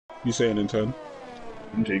You saying in turn?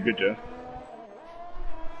 I'm doing good, Joe.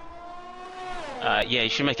 Yeah, you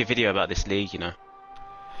should make a video about this league, you know.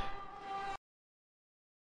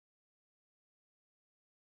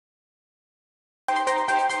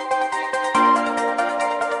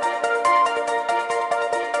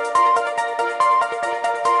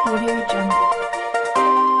 Audio Jungle.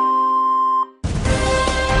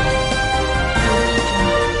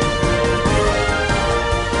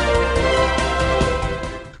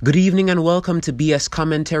 Good evening and welcome to BS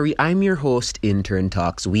Commentary. I'm your host, Intern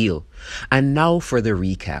Talks Wheel. And now for the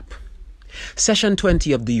recap. Session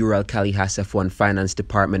 20 of the Ural-Cali Haas F1 Finance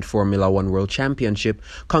Department Formula One World Championship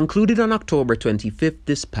concluded on October 25th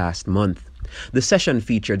this past month. The session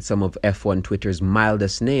featured some of F1Twt's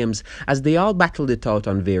mildest names as they all battled it out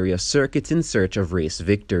on various circuits in search of race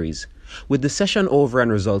victories. With the session over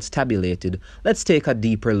and results tabulated, let's take a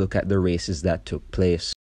deeper look at the races that took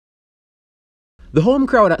place. The home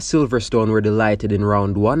crowd at Silverstone were delighted in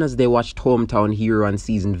round one as they watched hometown hero and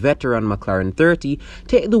seasoned veteran F1Twt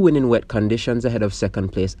take the win in wet conditions ahead of second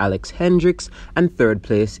place Alex Hendricks and third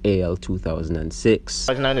place AL 2006.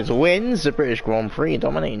 Known as wins the British Grand Prix in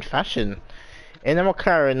dominating fashion in a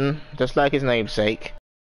McLaren, just like his namesake.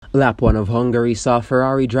 Lap 1 of Hungary saw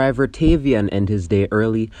Ferrari driver Tavian end his day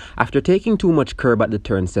early after taking too much curb at the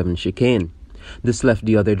turn 7 chicane. This left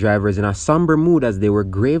the other drivers in a somber mood as they were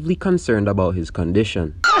gravely concerned about his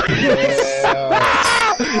condition. I'm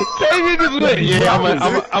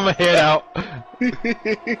a head out.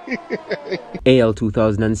 AL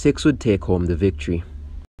 2006 would take home the victory.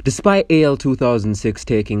 Despite AL 2006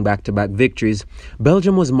 taking back-to-back victories,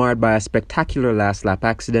 Belgium was marred by a spectacular last-lap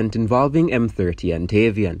accident involving M30 and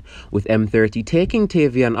Tavian, with M30 taking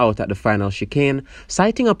Tavian out at the final chicane,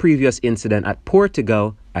 citing a previous incident at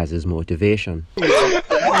Portugal as his motivation. You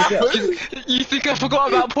think I forgot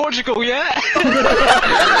about Portugal, yeah?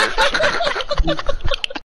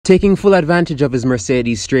 Taking full advantage of his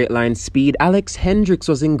Mercedes straight-line speed, Alex Hendricks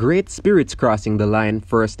was in great spirits crossing the line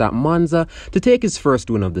first at Monza to take his first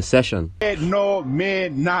win of the session. No,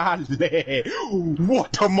 menale.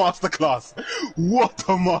 What a masterclass! What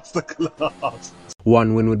a masterclass!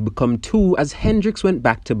 One win would become two as Hendricks went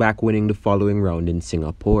back-to-back winning the following round in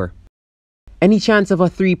Singapore. Any chance of a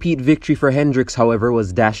three-peat victory for Hendricks, however,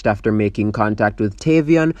 was dashed after making contact with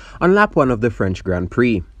Tavian on lap 1 of the French Grand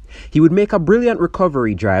Prix. He would make a brilliant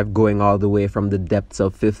recovery drive going all the way from the depths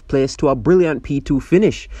of 5th place to a brilliant P2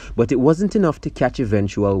 finish, but it wasn't enough to catch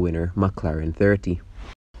eventual winner F1Twt.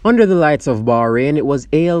 Under the lights of Bahrain, it was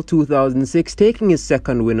AL 2006 taking his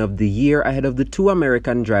second win of the year ahead of the two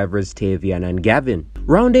American drivers Tavian and Gavin.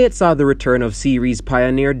 Round 8 saw the return of series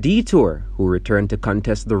pioneer Detour, who returned to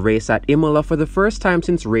contest the race at Imola for the first time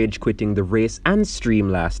since rage quitting the race and stream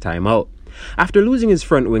last time out. After losing his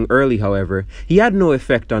front wing early, however, he had no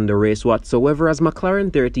effect on the race whatsoever as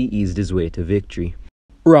F1Twt eased his way to victory.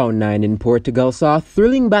 Round 9 in Portugal saw a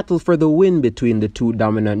thrilling battle for the win between the two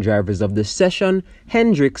dominant drivers of the session,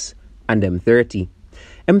 Hendricks and M30.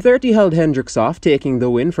 M30 held Hendricks off, taking the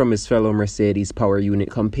win from his fellow Mercedes power unit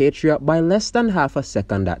compatriot by less than half a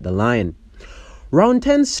second at the line. Round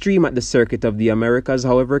 10's stream at the Circuit of the Americas,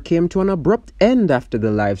 however, came to an abrupt end after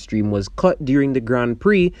the live stream was cut during the Grand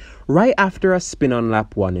Prix, right after a spin on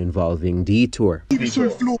lap 1 involving Detour.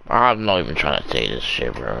 I'm not even trying to say this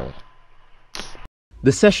shit, bro.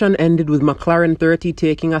 The session ended with F1Twt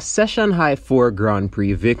taking a session-high 4 Grand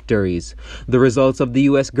Prix victories. The results of the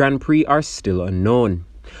US Grand Prix are still unknown.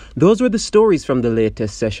 Those were the stories from the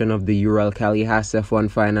latest session of the Ural-Cali Haas F1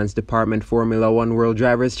 Finance Department Formula One World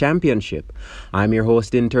Drivers' Championship. I'm your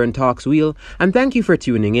host, Intern Talks Wheel, and thank you for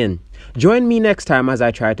tuning in. Join me next time as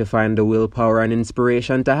I try to find the willpower and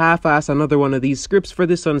inspiration to half-ass another one of these scripts for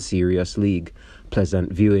this unserious league.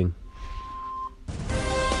 Pleasant viewing.